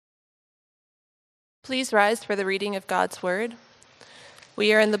Please rise for the reading of God's Word.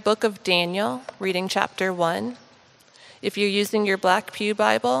 We are in the book of Daniel, reading chapter 1. If you're using your Black Pew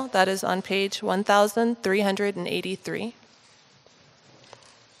Bible, that is on page 1383.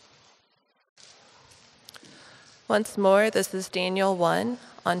 Once more, this is Daniel 1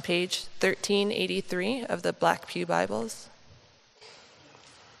 on page 1383 of the Black Pew Bibles.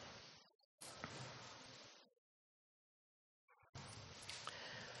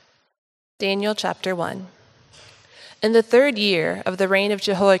 Daniel chapter 1. In the 3rd year of the reign of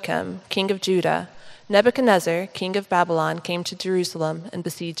Jehoiakim, king of Judah, Nebuchadnezzar, king of Babylon, came to Jerusalem and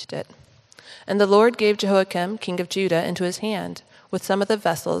besieged it. And the Lord gave Jehoiakim, king of Judah, into his hand, with some of the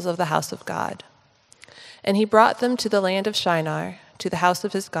vessels of the house of God. And he brought them to the land of Shinar, to the house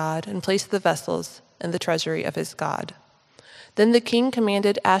of his God, and placed the vessels in the treasury of his God. Then the king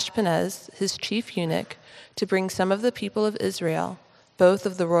commanded Ashpenaz, his chief eunuch, to bring some of the people of Israel, both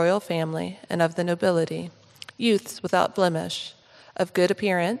of the royal family and of the nobility, youths without blemish, of good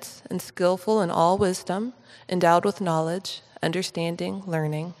appearance and skillful in all wisdom, endowed with knowledge, understanding,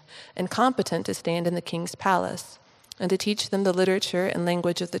 learning, and competent to stand in the king's palace, and to teach them the literature and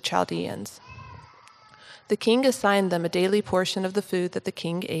language of the Chaldeans. The king assigned them a daily portion of the food that the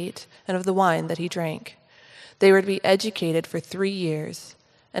king ate and of the wine that he drank. They were to be educated for 3 years,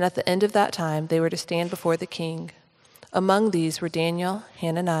 and at the end of that time they were to stand before the king. Among these were Daniel,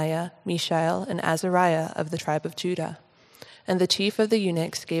 Hananiah, Mishael, and Azariah of the tribe of Judah. And the chief of the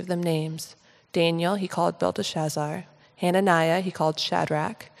eunuchs gave them names. Daniel he called Belteshazzar, Hananiah he called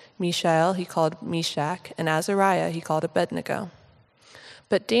Shadrach, Mishael he called Meshach, and Azariah he called Abednego.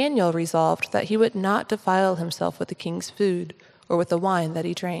 But Daniel resolved that he would not defile himself with the king's food or with the wine that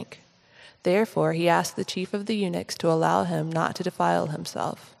he drank. Therefore he asked the chief of the eunuchs to allow him not to defile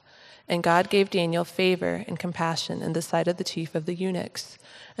himself. And God gave Daniel favor and compassion in the sight of the chief of the eunuchs.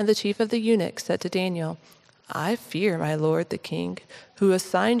 And the chief of the eunuchs said to Daniel, I fear my lord the king, who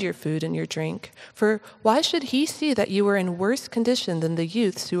assigned your food and your drink. For why should he see that you are in worse condition than the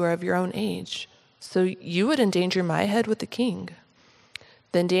youths who are of your own age? So you would endanger my head with the king.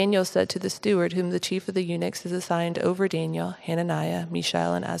 Then Daniel said to the steward whom the chief of the eunuchs has assigned over Daniel, Hananiah,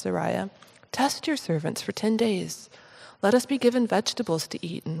 Mishael, and Azariah, test your servants for 10 days. Let us be given vegetables to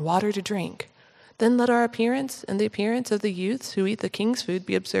eat and water to drink. Then let our appearance and the appearance of the youths who eat the king's food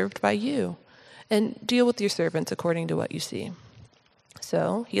be observed by you, and deal with your servants according to what you see.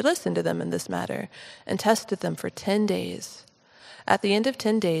 So he listened to them in this matter and tested them for 10 days. At the end of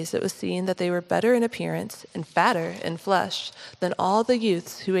 10 days, it was seen that they were better in appearance and fatter in flesh than all the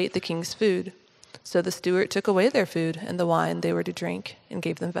youths who ate the king's food. So the steward took away their food and the wine they were to drink and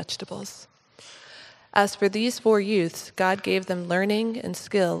gave them vegetables. As for these 4 youths, God gave them learning and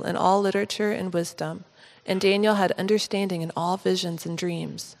skill in all literature and wisdom, and Daniel had understanding in all visions and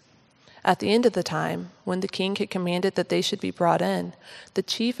dreams. At the end of the time, when the king had commanded that they should be brought in, the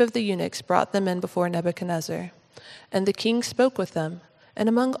chief of the eunuchs brought them in before Nebuchadnezzar. And the king spoke with them, and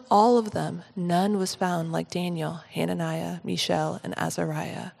among all of them none was found like Daniel, Hananiah, Mishael, and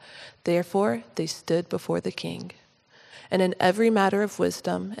Azariah. Therefore they stood before the king. And in every matter of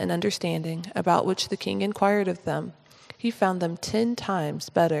wisdom and understanding about which the king inquired of them, he found them 10 times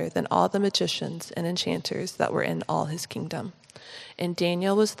better than all the magicians and enchanters that were in all his kingdom. And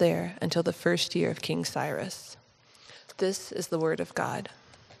Daniel was there until the 1st year of King Cyrus. This is the word of God.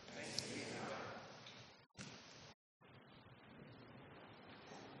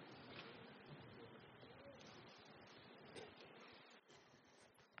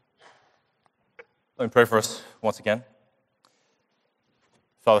 Let me pray for us once again.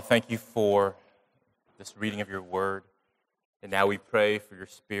 Father, thank you for this reading of your word. And now we pray for your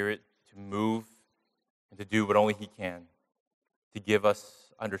Spirit to move and to do what only he can, to give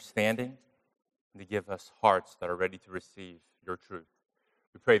us understanding and to give us hearts that are ready to receive your truth.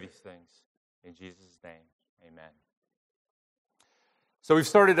 We pray these things in Jesus' name. Amen. So we've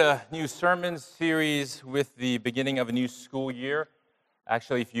started a new sermon series with the beginning of a new school year.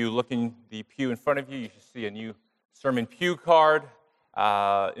 Actually, if you look in the pew in front of you, you should see a new sermon pew card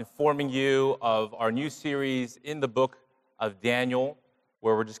informing you of our new series in the book of Daniel,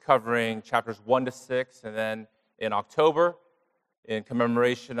 where we're just covering chapters 1 to 6, and then in October, in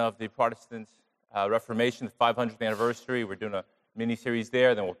commemoration of the Protestant Reformation, the 500th anniversary, we're doing a mini-series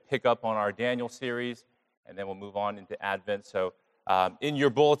there. Then we'll pick up on our Daniel series, and then we'll move on into Advent. So in your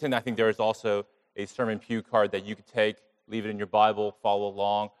bulletin, I think there is also a sermon pew card that you could take, leave it in your Bible, follow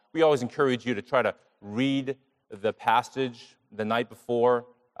along. We always encourage you to try to read the passage the night before.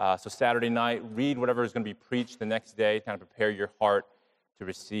 So Saturday night, read whatever is going to be preached the next day, kind of prepare your heart to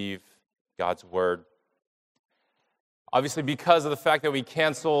receive God's word. Obviously, because of the fact that we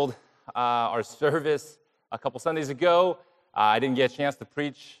canceled our service a couple Sundays ago. I didn't get a chance to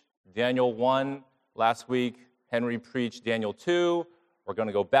preach Daniel 1 last week. Henry preached Daniel 2. We're going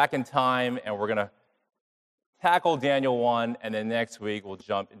to go back in time, and we're going to tackle Daniel 1, and then next week we'll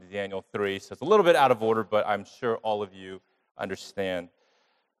jump into Daniel 3. So it's a little bit out of order, but I'm sure all of you understand.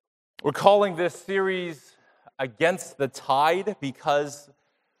 We're calling this series Against the Tide because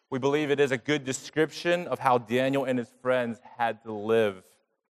we believe it is a good description of how Daniel and his friends had to live.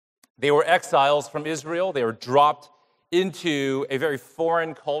 They were exiles from Israel. They were dropped into a very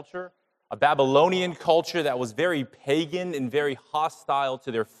foreign culture, a Babylonian culture that was very pagan and very hostile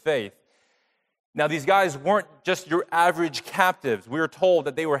to their faith. Now, these guys weren't just your average captives. We are told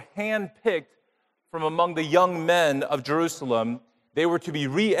that they were handpicked from among the young men of Jerusalem. They were to be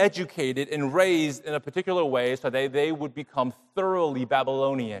re-educated and raised in a particular way so that they would become thoroughly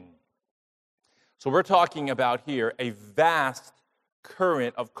Babylonian. So we're talking about here a vast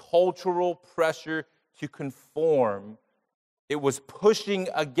current of cultural pressure to conform. It was pushing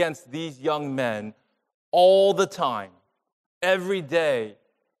against these young men all the time, every day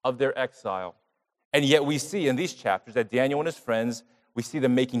of their exile. And yet we see in these chapters that Daniel and his friends, we see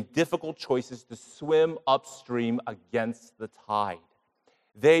them making difficult choices to swim upstream against the tide.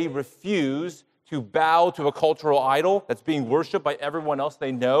 They refuse to bow to a cultural idol that's being worshipped by everyone else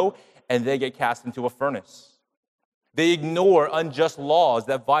they know, and they get cast into a furnace. They ignore unjust laws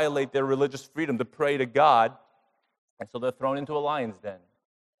that violate their religious freedom to pray to God, and so they're thrown into a lion's den.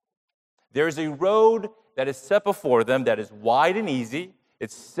 There is a road that is set before them that is wide and easy.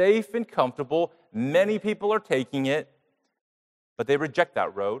 It's safe and comfortable. Many people are taking it, but they reject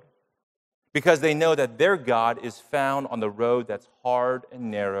that road because they know that their God is found on the road that's hard and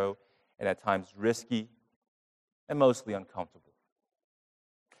narrow and at times risky and mostly uncomfortable.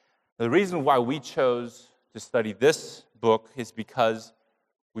 The reason why we chose to study this book is because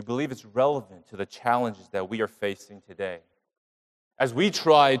we believe it's relevant to the challenges that we are facing today. As we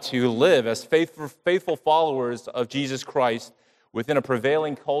try to live as faithful followers of Jesus Christ within a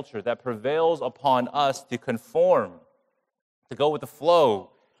prevailing culture that prevails upon us to conform, to go with the flow,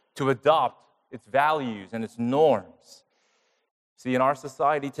 to adopt its values and its norms. See, in our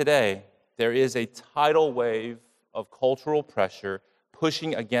society today, there is a tidal wave of cultural pressure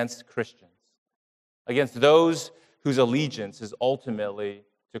pushing against Christians, against those whose allegiance is ultimately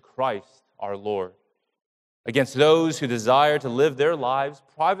to Christ our Lord, against those who desire to live their lives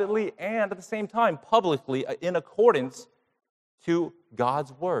privately and at the same time publicly in accordance to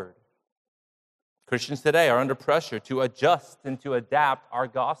God's word. Christians today are under pressure to adjust and to adapt our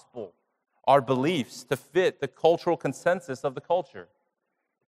gospel, our beliefs to fit the cultural consensus of the culture,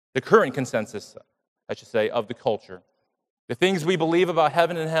 the current consensus, I should say, of the culture. The things we believe about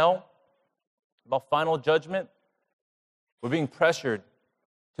heaven and hell, about final judgment, we're being pressured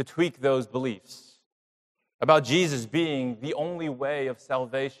to tweak those beliefs. About Jesus being the only way of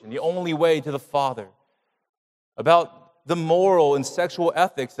salvation, the only way to the Father. About the moral and sexual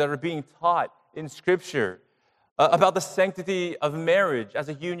ethics that are being taught in Scripture. About the sanctity of marriage as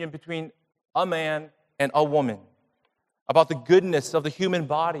a union between a man and a woman. About the goodness of the human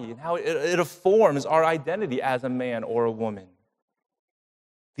body and how it informs our identity as a man or a woman.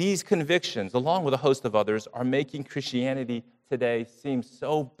 These convictions, along with a host of others, are making Christianity today seem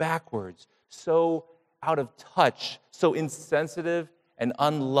so backwards, so out of touch, so insensitive and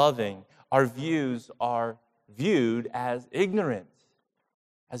unloving. Our views are viewed as ignorant,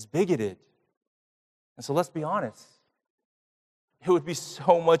 as bigoted. And so let's be honest. It would be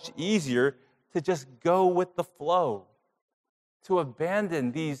so much easier to just go with the flow, to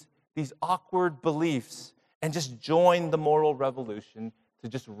abandon these awkward beliefs and just join the moral revolution, to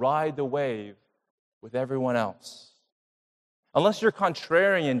just ride the wave with everyone else. Unless you're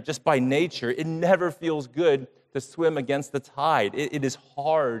contrarian just by nature, it never feels good to swim against the tide. It is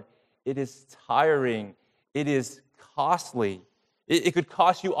hard. It is tiring. It is costly. It could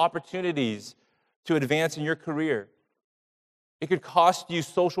cost you opportunities to advance in your career. It could cost you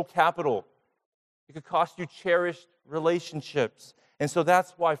social capital. It could cost you cherished relationships. And so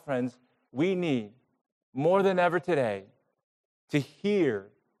that's why, friends, we need, more than ever today, to hear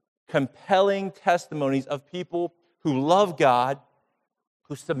compelling testimonies of people who love God,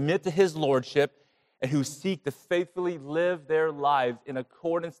 who submit to His lordship, and who seek to faithfully live their lives in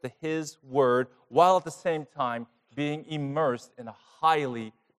accordance to His word, while at the same time being immersed in a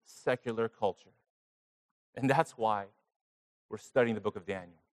highly secular culture. And that's why we're studying the book of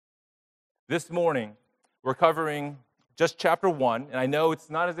Daniel. This morning, we're covering just chapter 1, and I know it's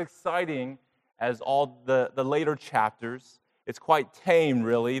not as exciting as all the later chapters. It's quite tame,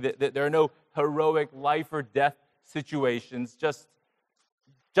 really. There are no heroic life or death situations, just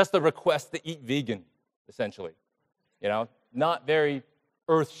just a request to eat vegan, essentially. Not very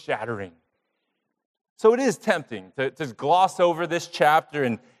earth-shattering. So it is tempting to gloss over this chapter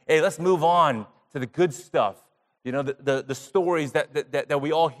and, hey, let's move on to the good stuff. The stories that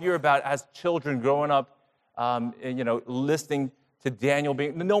we all hear about as children growing up, listening to Daniel.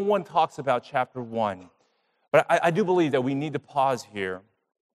 No one talks about chapter 1. But I do believe that we need to pause here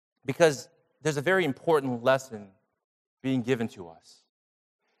because there's a very important lesson being given to us.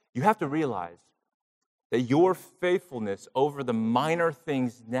 You have to realize that your faithfulness over the minor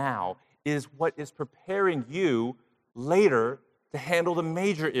things now is what is preparing you later to handle the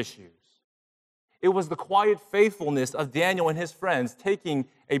major issues. It was the quiet faithfulness of Daniel and his friends taking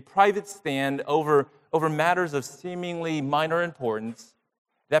a private stand over matters of seemingly minor importance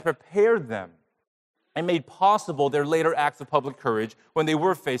that prepared them and made possible their later acts of public courage when they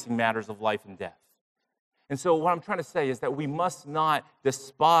were facing matters of life and death. And so what I'm trying to say is that we must not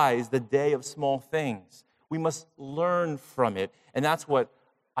despise the day of small things. We must learn from it, and that's what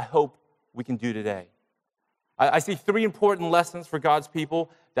I hope we can do today. I see 3 important lessons for God's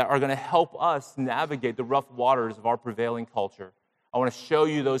people that are going to help us navigate the rough waters of our prevailing culture. I want to show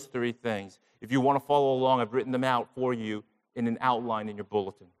you those 3 things. If you want to follow along, I've written them out for you in an outline in your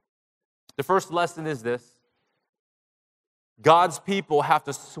bulletin. The first lesson is this: God's people have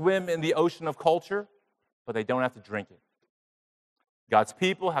to swim in the ocean of culture, but they don't have to drink it. God's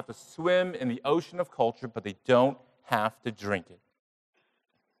people have to swim in the ocean of culture, but they don't have to drink it.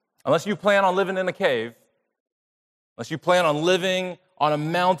 Unless you plan on living in a cave, unless you plan on living on a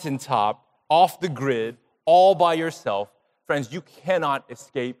mountaintop, off the grid, all by yourself, friends, you cannot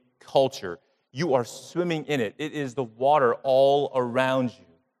escape culture. You are swimming in it. It is the water all around you.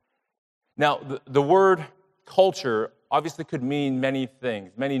 Now, the word culture obviously could mean many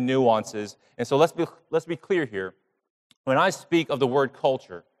things, many nuances. And so let's be clear here. When I speak of the word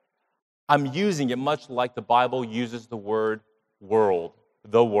culture, I'm using it much like the Bible uses the word world,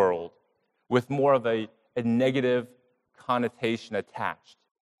 the world, with more of a negative connotation attached.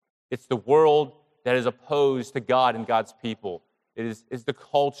 It's the world that is opposed to God and God's people. It is the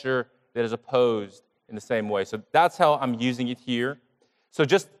culture that is opposed in the same way. So that's how I'm using it here. So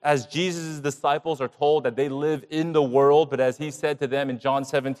just as Jesus' disciples are told that they live in the world, but as he said to them in John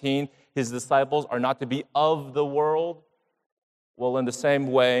 17, his disciples are not to be of the world, well, in the same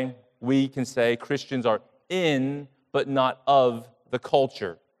way, we can say Christians are in, but not of the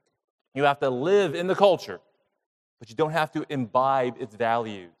culture. You have to live in the culture, but you don't have to imbibe its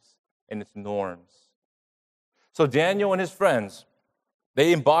values and its norms. So Daniel and his friends,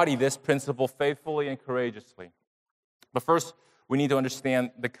 they embody this principle faithfully and courageously. But first, we need to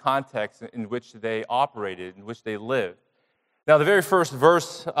understand the context in which they operated, in which they lived. Now, the very first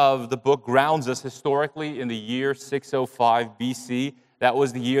verse of the book grounds us historically in the year 605 BC. That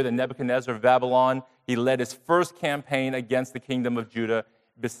was the year that Nebuchadnezzar of Babylon, he led his first campaign against the kingdom of Judah,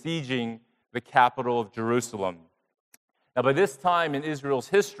 besieging the capital of Jerusalem. Now, by this time in Israel's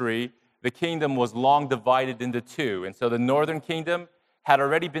history, the kingdom was long divided into 2. And so the northern kingdom had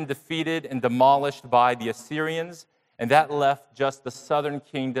already been defeated and demolished by the Assyrians, and that left just the southern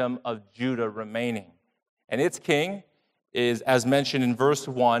kingdom of Judah remaining. And its king is, as mentioned in verse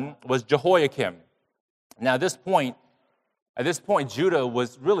 1, was Jehoiakim. Now, at this point, Judah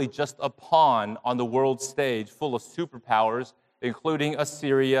was really just a pawn on the world stage full of superpowers, including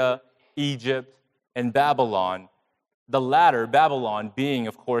Assyria, Egypt, and Babylon. The latter, Babylon, being,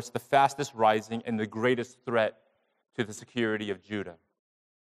 of course, the fastest rising and the greatest threat to the security of Judah.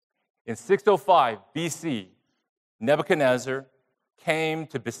 In 605 BC, Nebuchadnezzar came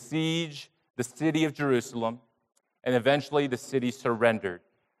to besiege the city of Jerusalem, and eventually the city surrendered.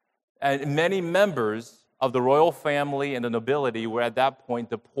 And many members of the royal family and the nobility were at that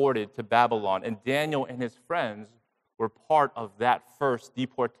point deported to Babylon, and Daniel and his friends were part of that first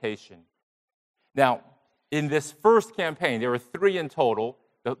deportation. Now, in this first campaign, there were 3 in total.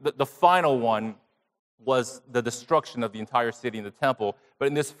 The final one was the destruction of the entire city and the temple. But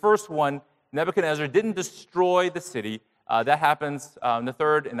in this first one, Nebuchadnezzar didn't destroy the city. That happens in the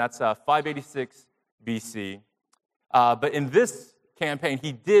third, and that's 586 BC. But in this campaign,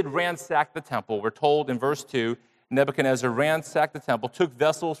 he did ransack the temple. We're told in verse 2, Nebuchadnezzar ransacked the temple, took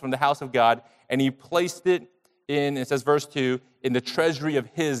vessels from the house of God, and he placed it in, it says verse 2, in the treasury of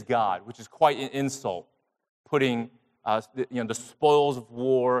his God, which is quite an insult, putting the spoils of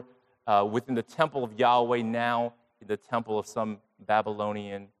war within the temple of Yahweh, now in the temple of some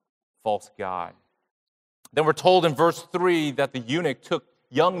Babylonian false god. Then we're told in verse 3 that the eunuch took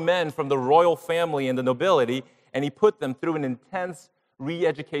young men from the royal family and the nobility, and he put them through an intense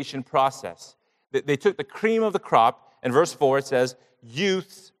re-education process. They took the cream of the crop, In verse 4, it says,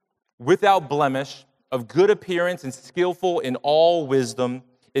 youths without blemish, of good appearance and skillful in all wisdom,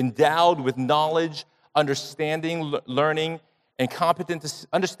 endowed with knowledge, understanding, learning, and competent to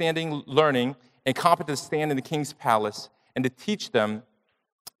stand in the king's palace, and to teach them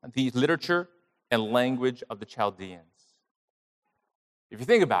the literature and language of the Chaldeans. If you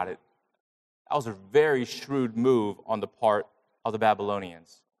think about it, that was a very shrewd move on the part of the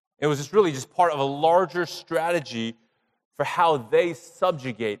Babylonians. It was just part of a larger strategy for how they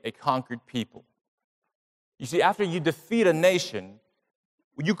subjugate a conquered people. You see, after you defeat a nation,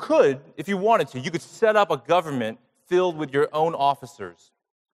 you could, if you wanted to, you could set up a government filled with your own officers.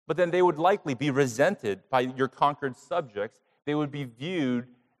 But then they would likely be resented by your conquered subjects. They would be viewed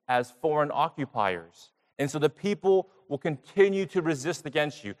as foreign occupiers. And so the people will continue to resist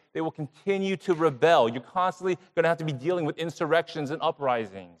against you. They will continue to rebel. You're constantly going to have to be dealing with insurrections and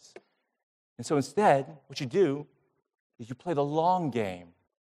uprisings. And so instead, what you do is you play the long game.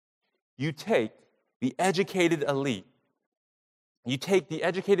 You take the educated elite. You take the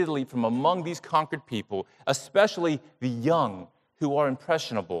educated elite from among these conquered people, especially the young who are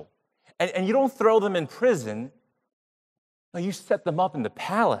impressionable. And you don't throw them in prison. No, you set them up in the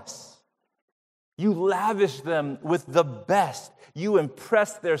palace. You lavish them with the best. You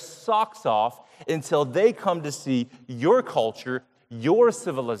impress their socks off until they come to see your culture, your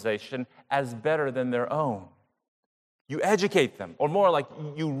civilization, as better than their own. You educate them, or more like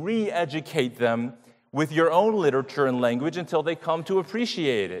you re-educate them with your own literature and language until they come to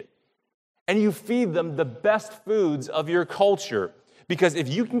appreciate it. And you feed them the best foods of your culture. Because if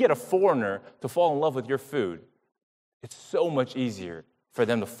you can get a foreigner to fall in love with your food, it's so much easier for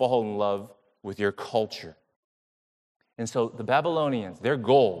them to fall in love with your culture. And so the Babylonians, their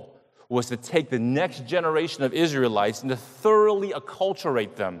goal was to take the next generation of Israelites and to thoroughly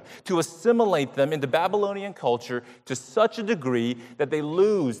acculturate them, to assimilate them into Babylonian culture to such a degree that they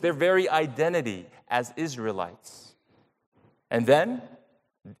lose their very identity as Israelites. And then,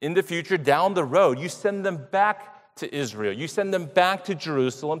 in the future, down the road, you send them back to Israel. You send them back to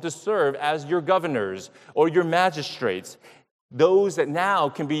Jerusalem to serve as your governors or your magistrates, those that now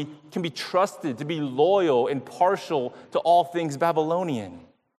can be trusted to be loyal and partial to all things Babylonian.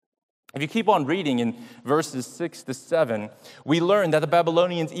 If you keep on reading in verses 6 to 7, we learn that the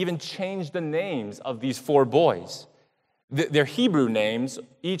Babylonians even changed the names of these four boys. Their Hebrew names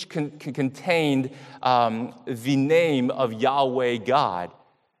each contained the name of Yahweh God.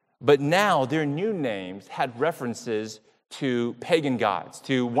 But now their new names had references to pagan gods,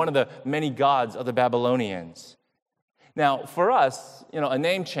 to one of the many gods of the Babylonians. Now, for us, a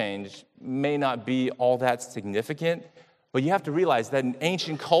name change may not be all that significant, but you have to realize that in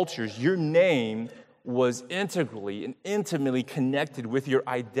ancient cultures, your name was integrally and intimately connected with your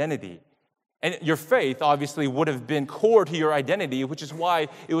identity. And your faith, obviously, would have been core to your identity, which is why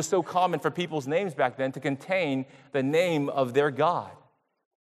it was so common for people's names back then to contain the name of their God.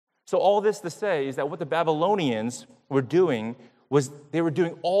 So all this to say is that what the Babylonians were doing was they were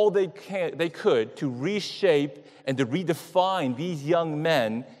doing all they could to reshape and to redefine these young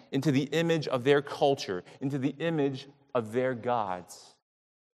men into the image of their culture, into the image of their gods.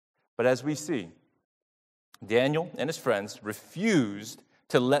 But as we see, Daniel and his friends refused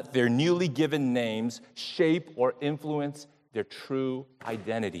to let their newly given names shape or influence their true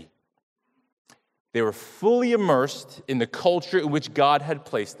identity. They were fully immersed in the culture in which God had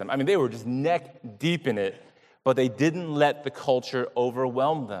placed them. I mean, they were just neck deep in it, but they didn't let the culture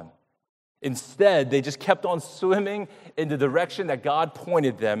overwhelm them. Instead, they just kept on swimming in the direction that God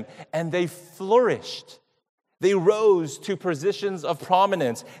pointed them, and they flourished. They rose to positions of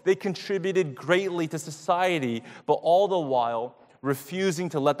prominence. They contributed greatly to society, but all the while refusing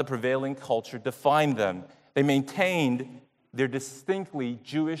to let the prevailing culture define them. They maintained their distinctly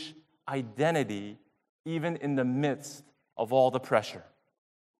Jewish identity even in the midst of all the pressure.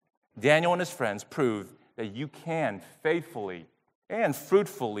 Daniel and his friends proved that you can faithfully and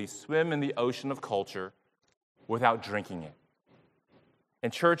fruitfully swim in the ocean of culture without drinking it.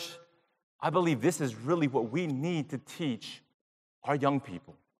 And church, I believe this is really what we need to teach our young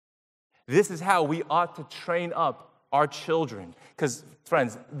people. This is how we ought to train up our children. Because,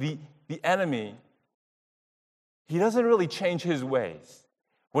 friends, the enemy, he doesn't really change his ways.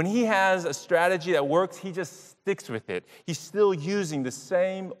 When he has a strategy that works, he just sticks with it. He's still using the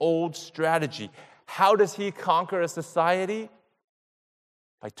same old strategy. How does he conquer a society?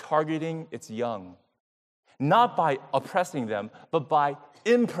 By targeting its young. Not by oppressing them, but by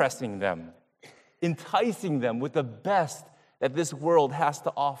impressing them, enticing them with the best that this world has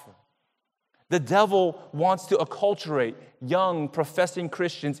to offer. The devil wants to acculturate young professing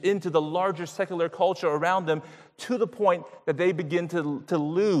Christians into the larger secular culture around them to the point that they begin to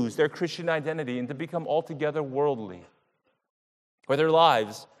lose their Christian identity and to become altogether worldly, where their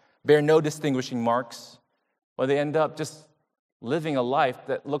lives bear no distinguishing marks, or they end up just living a life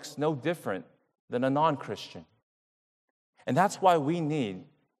that looks no different than a non-Christian. And that's why we need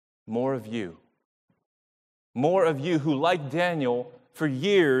more of you. More of you who, like Daniel, for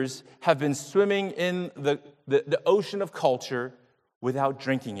years have been swimming in the ocean of culture without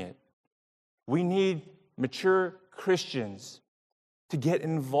drinking it. We need mature Christians to get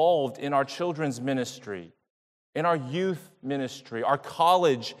involved in our children's ministry, in our youth ministry, our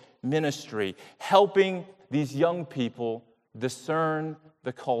college ministry, helping these young people discern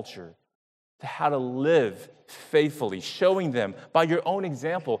the culture, to how to live faithfully, showing them by your own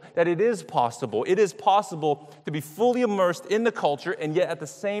example that it is possible. It is possible to be fully immersed in the culture and yet at the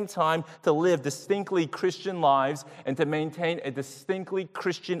same time to live distinctly Christian lives and to maintain a distinctly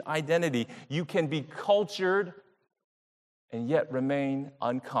Christian identity. You can be cultured and yet remain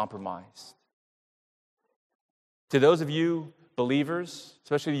uncompromised. To those of you believers,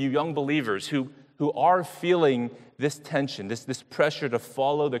 especially you young believers who are feeling this tension, this pressure to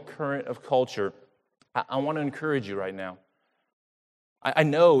follow the current of culture, I want to encourage you right now. I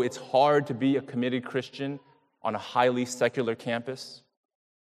know it's hard to be a committed Christian on a highly secular campus,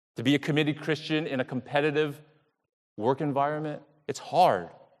 to be a committed Christian in a competitive work environment. It's hard.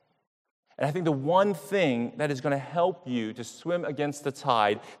 And I think the one thing that is going to help you to swim against the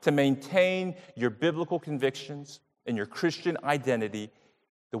tide, to maintain your biblical convictions and your Christian identity,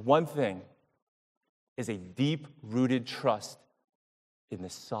 the one thing is a deep-rooted trust in the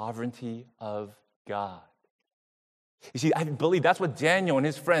sovereignty of God. You see, I believe that's what Daniel and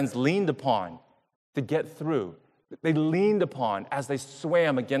his friends leaned upon to get through. They leaned upon as they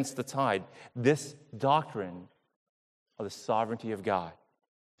swam against the tide, this doctrine of the sovereignty of God.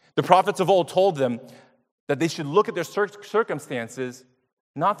 The prophets of old told them that they should look at their circumstances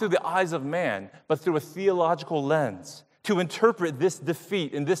not through the eyes of man, but through a theological lens, to interpret this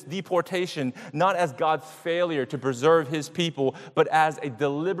defeat and this deportation not as God's failure to preserve his people, but as a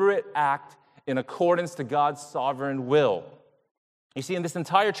deliberate act in accordance to God's sovereign will. You see, in this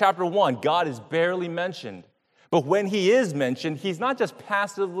entire chapter 1, God is barely mentioned. But when he is mentioned, he's not just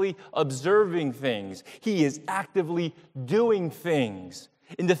passively observing things. He is actively doing things.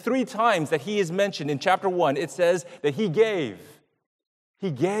 In the 3 times that he is mentioned in chapter 1, it says that he gave. He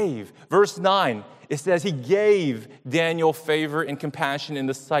gave. Verse 9, it says he gave Daniel favor and compassion in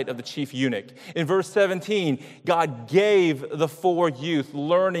the sight of the chief eunuch. In verse 17, God gave the 4 youth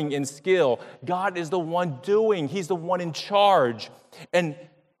learning and skill. God is the one doing. He's the one in charge. And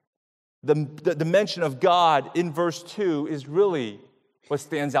the mention of God in verse 2 is really what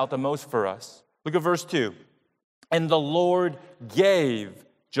stands out the most for us. Look at verse 2. And the Lord gave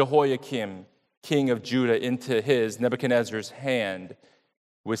Jehoiakim, king of Judah, into his, Nebuchadnezzar's, hand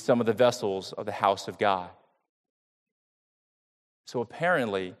with some of the vessels of the house of God. So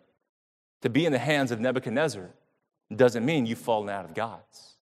apparently, to be in the hands of Nebuchadnezzar doesn't mean you've fallen out of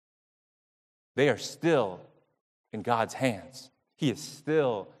God's. They are still in God's hands. He is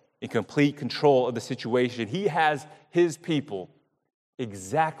still in complete control of the situation. He has his people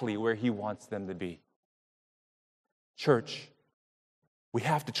exactly where he wants them to be. Church, we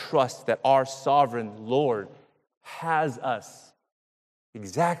have to trust that our sovereign Lord has us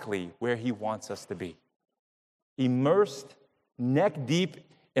exactly where he wants us to be. Immersed, neck deep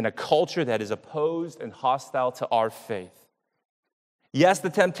in a culture that is opposed and hostile to our faith. Yes, the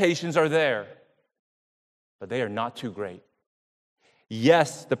temptations are there, but they are not too great.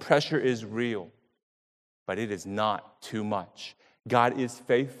 Yes, the pressure is real, but it is not too much. God is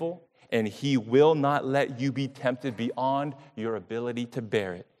faithful, and he will not let you be tempted beyond your ability to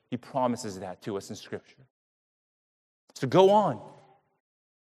bear it. He promises that to us in Scripture. So go on.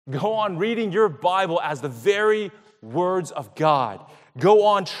 Go on reading your Bible as the very words of God. Go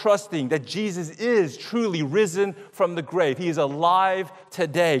on trusting that Jesus is truly risen from the grave. He is alive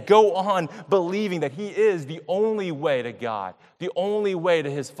today. Go on believing that he is the only way to God, the only way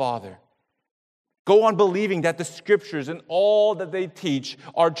to his Father. Go on believing that the Scriptures and all that they teach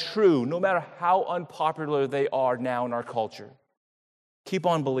are true, no matter how unpopular they are now in our culture. Keep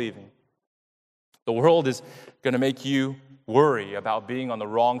on believing. The world is going to make you worry about being on the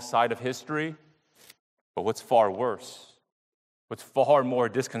wrong side of history, but what's far worse, what's far more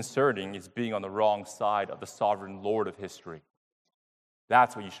disconcerting is being on the wrong side of the sovereign Lord of history.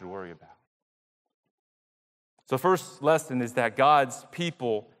 That's what you should worry about. So the first lesson is that God's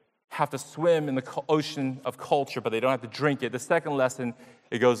people have to swim in the ocean of culture, but they don't have to drink it. The second lesson,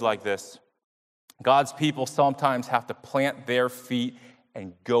 it goes like this. God's people sometimes have to plant their feet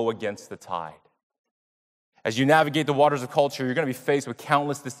and go against the tide. As you navigate the waters of culture, you're going to be faced with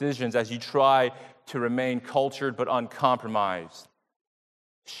countless decisions as you try to remain cultured but uncompromised.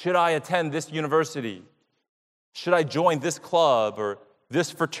 Should I attend this university? Should I join this club or this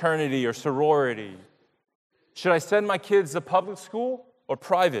fraternity or sorority? Should I send my kids to public school or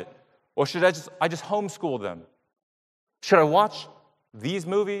private? Or should I just homeschool them? Should I watch these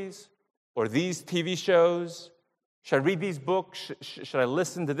movies or these TV shows? Should I read these books? Should I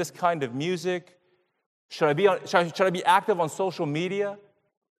listen to this kind of music? Should I be active on social media?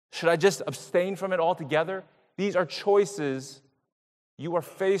 Should I just abstain from it altogether? These are choices you are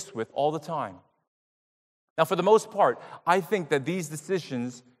faced with all the time. Now, for the most part, I think that these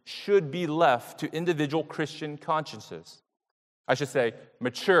decisions should be left to individual Christian consciences. I should say,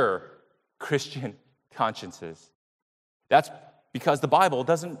 mature Christian consciences. That's because the Bible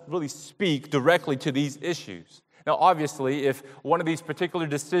doesn't really speak directly to these issues. Now, obviously, if one of these particular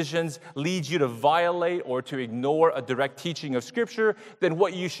decisions leads you to violate or to ignore a direct teaching of Scripture, then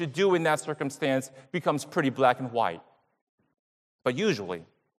what you should do in that circumstance becomes pretty black and white. But usually,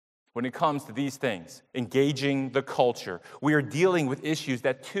 when it comes to these things, engaging the culture, we are dealing with issues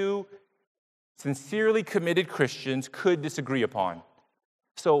that two sincerely committed Christians could disagree upon.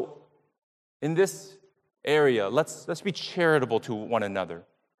 So, in this area, let's be charitable to one another.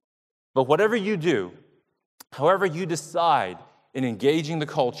 But whatever you do, however you decide in engaging the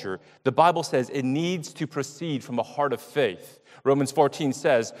culture, the Bible says it needs to proceed from a heart of faith. Romans 14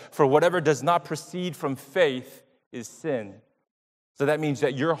 says, "For whatever does not proceed from faith is sin." So that means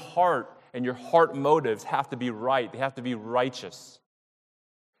that your heart and your heart motives have to be right. They have to be righteous.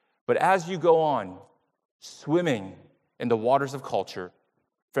 But as you go on swimming in the waters of culture,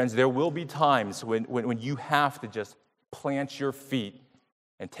 friends, there will be times when you have to just plant your feet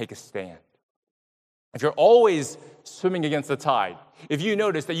and take a stand. If you're always swimming against the tide, if you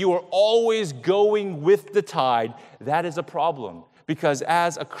notice that you are always going with the tide, that is a problem. Because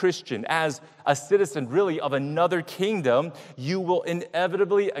as a Christian, as a citizen really of another kingdom, you will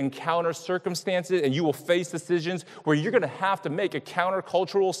inevitably encounter circumstances and you will face decisions where you're going to have to make a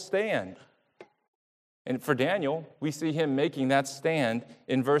countercultural stand. And for Daniel, we see him making that stand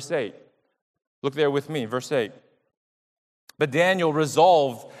in verse 8. Look there with me, verse 8. But Daniel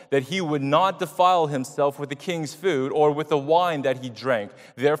resolved that he would not defile himself with the king's food or with the wine that he drank.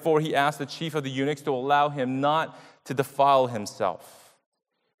 Therefore, he asked the chief of the eunuchs to allow him not to defile himself.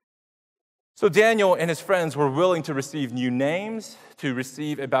 So Daniel and his friends were willing to receive new names, to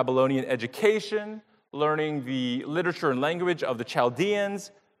receive a Babylonian education, learning the literature and language of the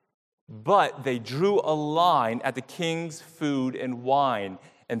Chaldeans, but they drew a line at the king's food and wine,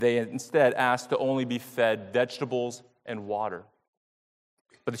 and they instead asked to only be fed vegetables and water.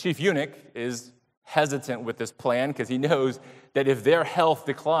 But the chief eunuch is hesitant with this plan because he knows that if their health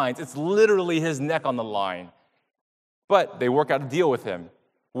declines, it's literally his neck on the line. But they work out a deal with him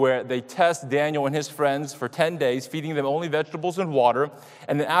where they test Daniel and his friends for 10 days, feeding them only vegetables and water.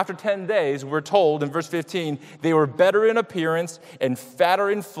 And then after 10 days, we're told in verse 15, they were better in appearance and fatter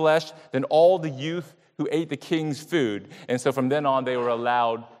in flesh than all the youth who ate the king's food. And so from then on, they were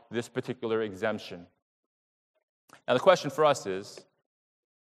allowed this particular exemption. Now, the question for us is,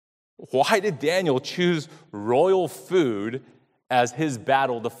 why did Daniel choose royal food as his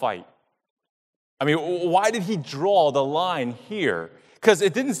battle to fight? I mean, why did he draw the line here? Because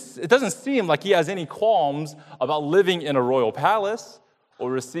it doesn't seem like he has any qualms about living in a royal palace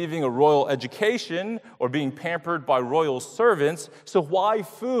or receiving a royal education or being pampered by royal servants. So why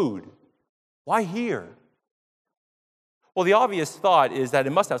food? Why here? Well, the obvious thought is that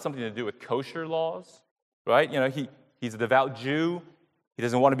it must have something to do with kosher laws, right? You know, he's a devout Jew. He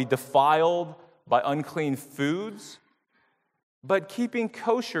doesn't want to be defiled by unclean foods. But keeping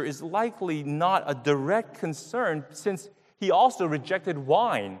kosher is likely not a direct concern since he also rejected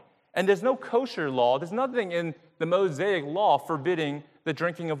wine. And there's no kosher law. There's nothing in the Mosaic law forbidding the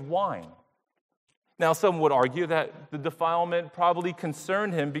drinking of wine. Now, some would argue that the defilement probably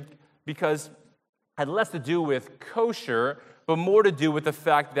concerned him because it had less to do with kosher, but more to do with the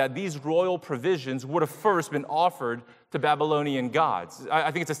fact that these royal provisions would have first been offered to Babylonian gods.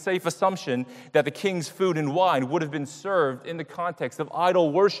 I think it's a safe assumption that the king's food and wine would have been served in the context of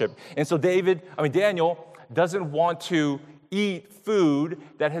idol worship. And so Daniel doesn't want to eat food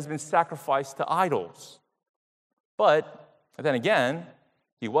that has been sacrificed to idols. But then again,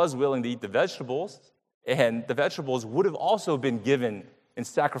 he was willing to eat the vegetables, and the vegetables would have also been given and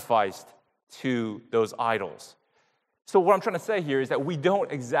sacrificed to those idols. So what I'm trying to say here is that we don't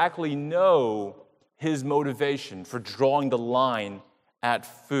exactly know his motivation for drawing the line at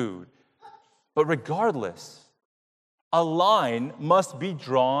food. But regardless, a line must be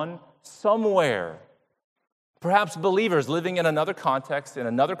drawn somewhere. Perhaps believers living in another context, in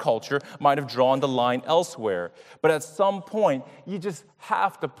another culture, might have drawn the line elsewhere. But at some point, you just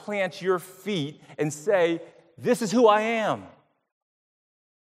have to plant your feet and say, this is who I am.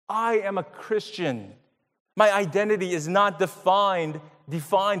 I am a Christian. My identity is not defined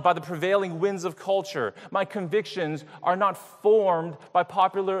by the prevailing winds of culture. My convictions are not formed by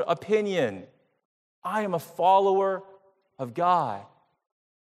popular opinion. I am a follower of God.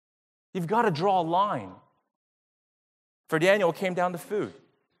 You've got to draw a line. For Daniel, it came down to food,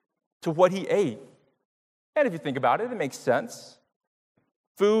 to what he ate. And if you think about it, it makes sense.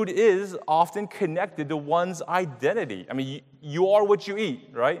 Food is often connected to one's identity. I mean, you are what you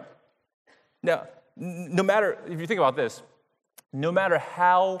eat, right? Now, no matter, if you think about this, no matter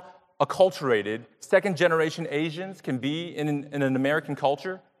how acculturated second-generation Asians can be in an American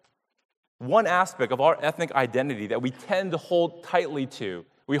culture, one aspect of our ethnic identity that we tend to hold tightly to,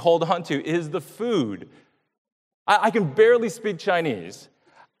 we hold on to, is the food. I can barely speak Chinese.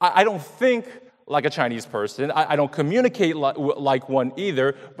 I don't think like a Chinese person. I don't communicate like one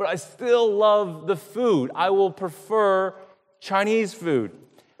either, but I still love the food. I will prefer Chinese food.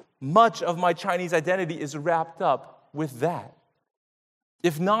 Much of my Chinese identity is wrapped up with that.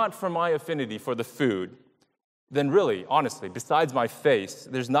 If not for my affinity for the food, then really, honestly, besides my face,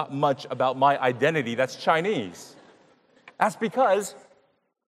 there's not much about my identity that's Chinese. That's because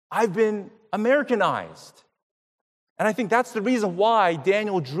I've been Americanized. And I think that's the reason why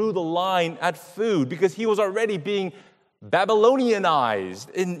Daniel drew the line at food, because he was already being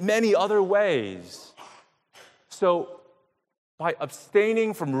Babylonianized in many other ways. So by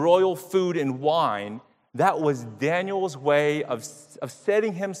abstaining from royal food and wine, that was Daniel's way of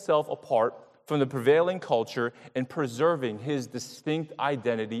setting himself apart from the prevailing culture and preserving his distinct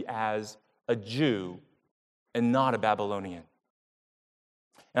identity as a Jew and not a Babylonian.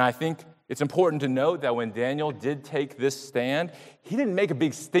 And I think it's important to note that when Daniel did take this stand, he didn't make a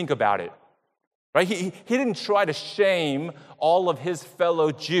big stink about it. Right? He didn't try to shame all of his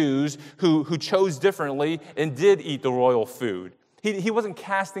fellow Jews who chose differently and did eat the royal food. He wasn't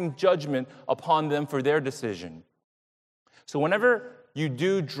casting judgment upon them for their decision. So whenever you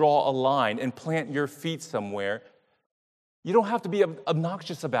do draw a line and plant your feet somewhere, you don't have to be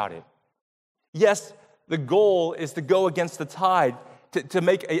obnoxious about it. Yes, the goal is to go against the tide, to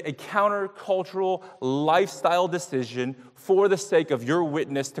make a countercultural lifestyle decision for the sake of your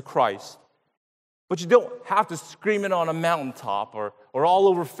witness to Christ. But you don't have to scream it on a mountaintop or all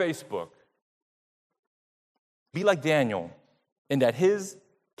over Facebook. Be like Daniel in that his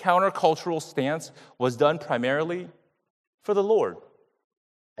countercultural stance was done primarily for the Lord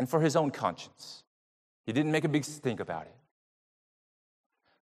and for his own conscience. He didn't make a big stink about it.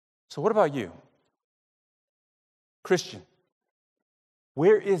 So what about you? Christian,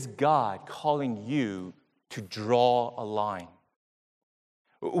 where is God calling you to draw a line?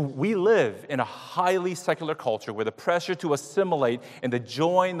 We live in a highly secular culture where the pressure to assimilate and to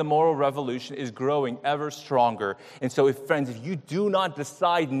join the moral revolution is growing ever stronger. And so, friends, if you do not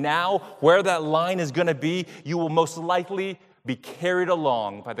decide now where that line is going to be, you will most likely be carried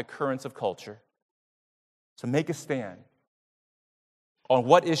along by the currents of culture. So make a stand. On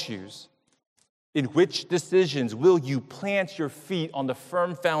what issues, in which decisions will you plant your feet on the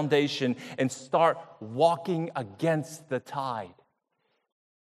firm foundation and start walking against the tide?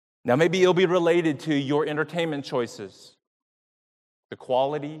 Now, maybe it'll be related to your entertainment choices, the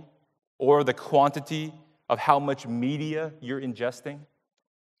quality or the quantity of how much media you're ingesting.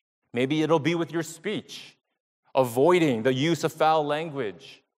 Maybe it'll be with your speech, avoiding the use of foul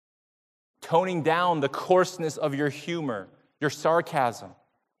language, toning down the coarseness of your humor, your sarcasm.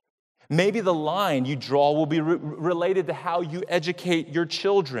 Maybe the line you draw will be related to how you educate your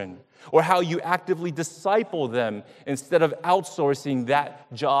children or how you actively disciple them instead of outsourcing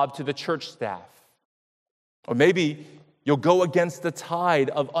that job to the church staff. Or maybe you'll go against the tide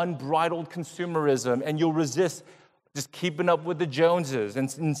of unbridled consumerism and you'll resist just keeping up with the Joneses.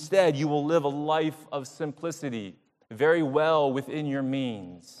 And instead, you will live a life of simplicity, very well within your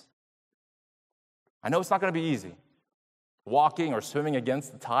means. I know it's not going to be easy. Walking or swimming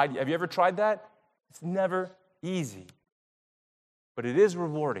against the tide. Have you ever tried that? It's never easy. But it is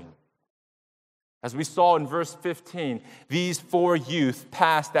rewarding. As we saw in verse 15, these 4 youth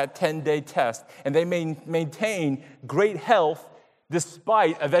passed that 10-day test, and they maintained great health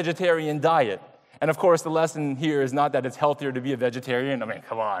despite a vegetarian diet. And of course, the lesson here is not that it's healthier to be a vegetarian. I mean,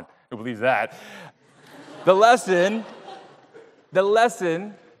 come on, who believes that? The lesson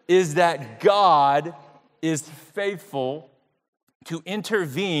is that God is faithful to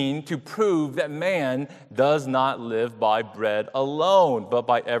intervene to prove that man does not live by bread alone, but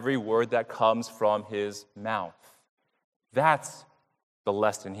by every word that comes from his mouth. That's the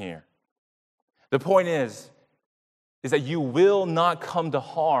lesson here. The point is that you will not come to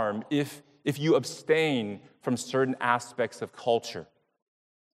harm if you abstain from certain aspects of culture.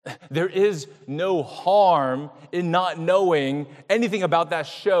 There is no harm in not knowing anything about that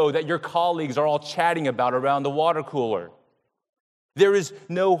show that your colleagues are all chatting about around the water cooler. There is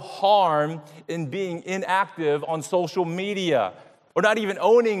no harm in being inactive on social media or not even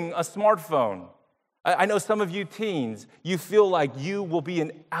owning a smartphone. I know some of you teens, you feel like you will be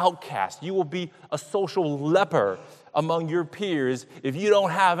an outcast. You will be a social leper among your peers if you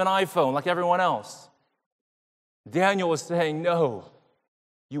don't have an iPhone like everyone else. Daniel is saying, no,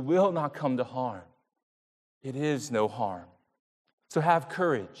 you will not come to harm. It is no harm. So have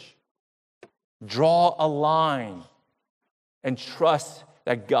courage. Draw a line and trust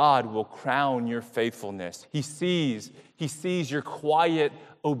that God will crown your faithfulness. He sees your quiet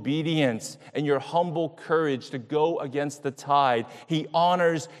obedience and your humble courage to go against the tide. He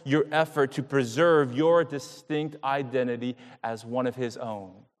honors your effort to preserve your distinct identity as one of his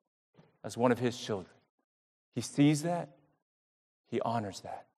own, as one of his children. He sees that. He honors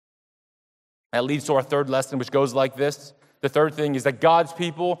that. That leads to our third lesson, which goes like this. The third thing is that God's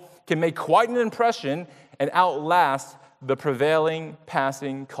people can make quite an impression and outlast the prevailing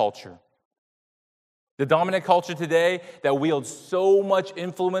passing culture. The dominant culture today that wields so much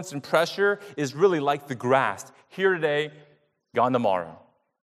influence and pressure is really like the grass. Here today, gone tomorrow.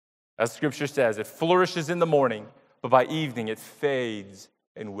 As Scripture says, it flourishes in the morning, but by evening it fades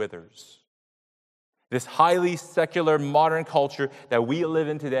and withers. This highly secular modern culture that we live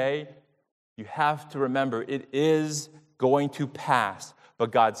in today, you have to remember it is going to pass.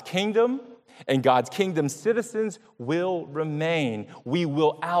 But God's kingdom and God's kingdom citizens will remain. We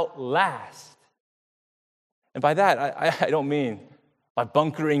will outlast. And by that, I don't mean by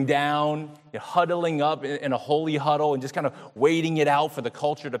bunkering down, huddling up in a holy huddle and just kind of waiting it out for the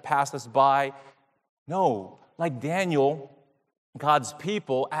culture to pass us by. No, like Daniel, God's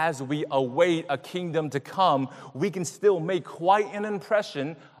people, as we await a kingdom to come, we can still make quite an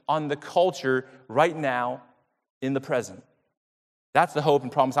impression on the culture right now in the present. That's the hope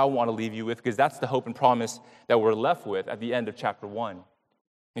and promise I want to leave you with, because that's the hope and promise that we're left with at the end of chapter 1.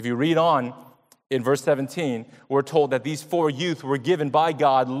 If you read on in verse 17, we're told that these 4 youth were given by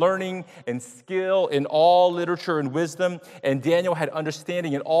God learning and skill in all literature and wisdom, and Daniel had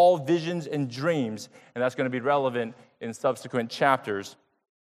understanding in all visions and dreams, and that's going to be relevant in subsequent chapters.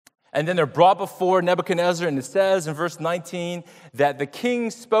 And then they're brought before Nebuchadnezzar, and it says in verse 19 that the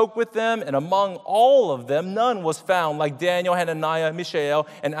king spoke with them, and among all of them none was found like Daniel, Hananiah, Mishael,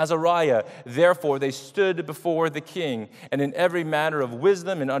 and Azariah. Therefore they stood before the king, and in every matter of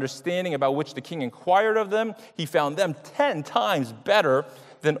wisdom and understanding about which the king inquired of them, he found them 10 times better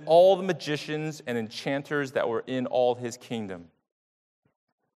than all the magicians and enchanters that were in all his kingdom.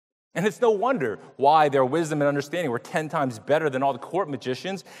 And it's no wonder why their wisdom and understanding were 10 times better than all the court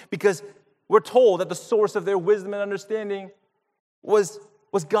magicians, because we're told that the source of their wisdom and understanding was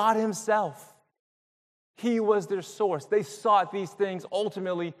God himself. He was their source. They sought these things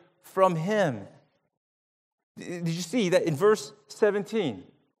ultimately from him. Did you see that in verse 17?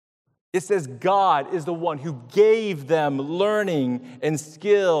 It says God is the one who gave them learning and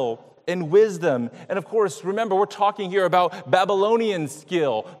skill and wisdom. And of course, remember, we're talking here about Babylonian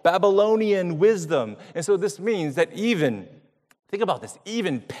skill, Babylonian wisdom. And so this means that think about this,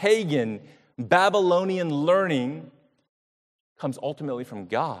 even pagan Babylonian learning comes ultimately from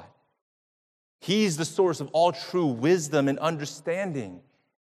God. He's the source of all true wisdom and understanding.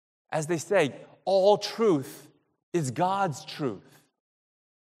 As they say, all truth is God's truth.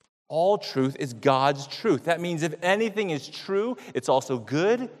 All truth is God's truth. That means if anything is true, it's also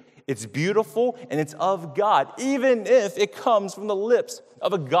good, it's beautiful, and it's of God, even if it comes from the lips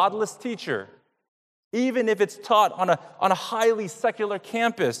of a godless teacher, even if it's taught on a highly secular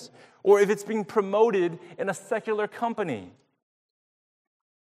campus, or if it's being promoted in a secular company.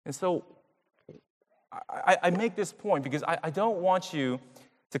 And so I make this point because I don't want you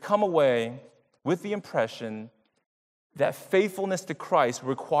to come away with the impression that faithfulness to Christ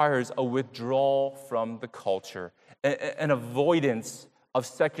requires a withdrawal from the culture, an avoidance of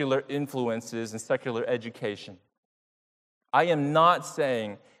secular influences and secular education. I am not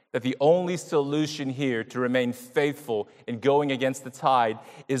saying that the only solution here to remain faithful in going against the tide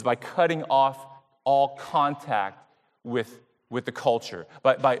is by cutting off all contact with the culture,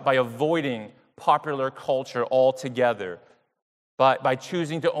 by avoiding popular culture altogether, by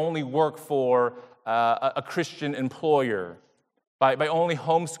choosing to only work for a Christian employer, by only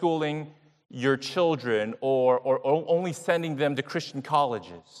homeschooling your children or only sending them to Christian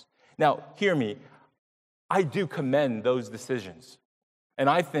colleges. Now, hear me. I do commend those decisions. And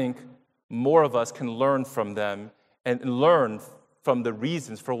I think more of us can learn from them and learn from the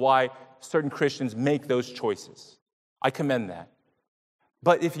reasons for why certain Christians make those choices. I commend that.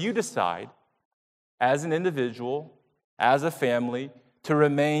 But if you decide, as an individual, as a family, to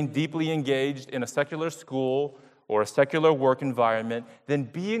remain deeply engaged in a secular school or a secular work environment, then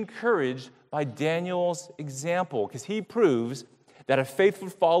be encouraged by Daniel's example, because he proves that a faithful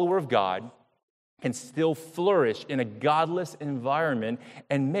follower of God can still flourish in a godless environment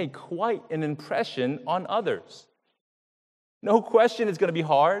and make quite an impression on others. No question it's going to be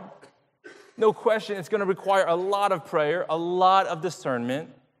hard. No question it's going to require a lot of prayer, a lot of discernment.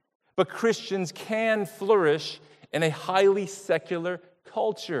 But Christians can flourish in a highly secular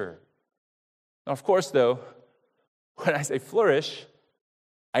culture. Now, of course, though, when I say flourish,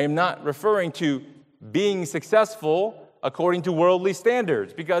 I am not referring to being successful according to worldly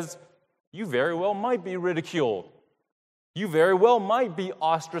standards, because you very well might be ridiculed. You very well might be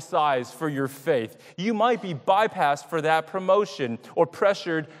ostracized for your faith. You might be bypassed for that promotion or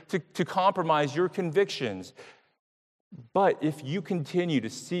pressured to compromise your convictions. But if you continue to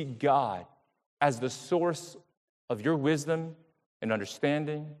seek God as the source of your wisdom and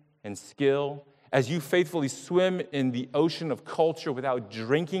understanding and skill, as you faithfully swim in the ocean of culture without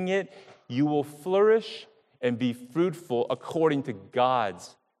drinking it, you will flourish and be fruitful according to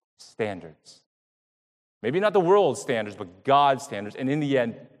God's standards. Maybe not the world's standards, but God's standards. And in the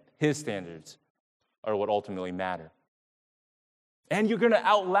end, His standards are what ultimately matter. And you're going to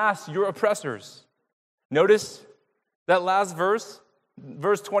outlast your oppressors. Notice that last verse,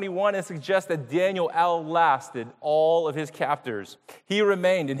 verse 21, it suggests that Daniel outlasted all of his captors. He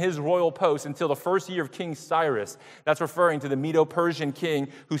remained in his royal post until the first year of King Cyrus. That's referring to the Medo-Persian king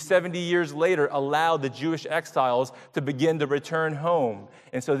who 70 years later allowed the Jewish exiles to begin to return home.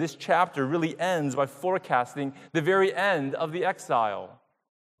 And so this chapter really ends by forecasting the very end of the exile.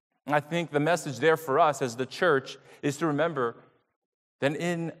 And I think the message there for us as the church is to remember that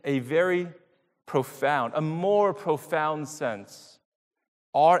in a very profound, a more profound sense,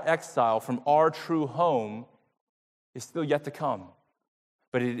 our exile from our true home is still yet to come,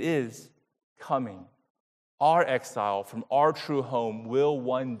 but it is coming. Our exile from our true home will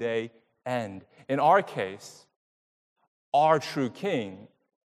one day end. In our case, our true king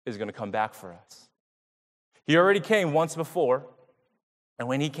is going to come back for us. He already came once before, and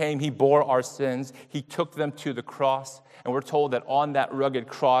when he came, he bore our sins. He took them to the cross, and we're told that on that rugged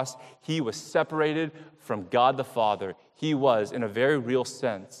cross, he was separated from God the Father. He was, in a very real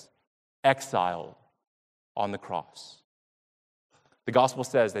sense, exiled on the cross. The gospel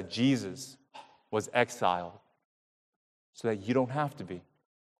says that Jesus was exiled so that you don't have to be.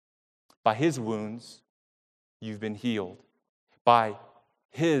 By his wounds, you've been healed. By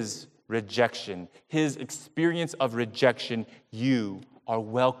his rejection, his experience of rejection, you are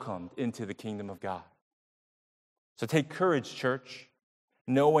welcomed into the kingdom of God. So take courage, church,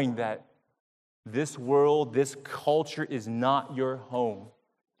 knowing that this world, this culture is not your home.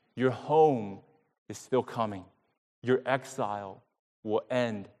 Your home is still coming. Your exile will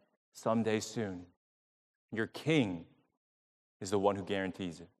end someday soon. Your king is the one who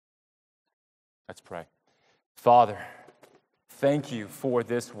guarantees it. Let's pray. Father, thank you for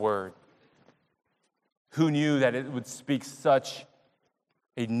this word. Who knew that it would speak such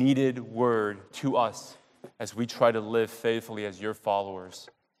a needed word to us as we try to live faithfully as your followers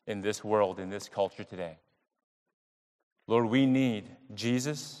in this world, in this culture today. Lord, we need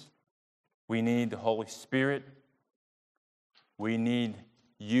Jesus. We need the Holy Spirit. We need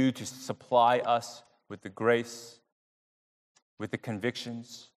you to supply us with the grace, with the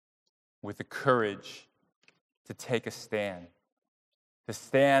convictions, with the courage to take a stand, to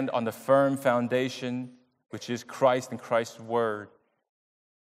stand on the firm foundation, which is Christ and Christ's word,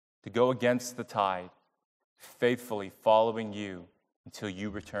 to go against the tide, faithfully following you until you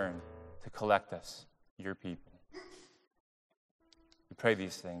return to collect us, your people. We pray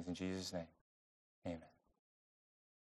these things in Jesus' name. Amen.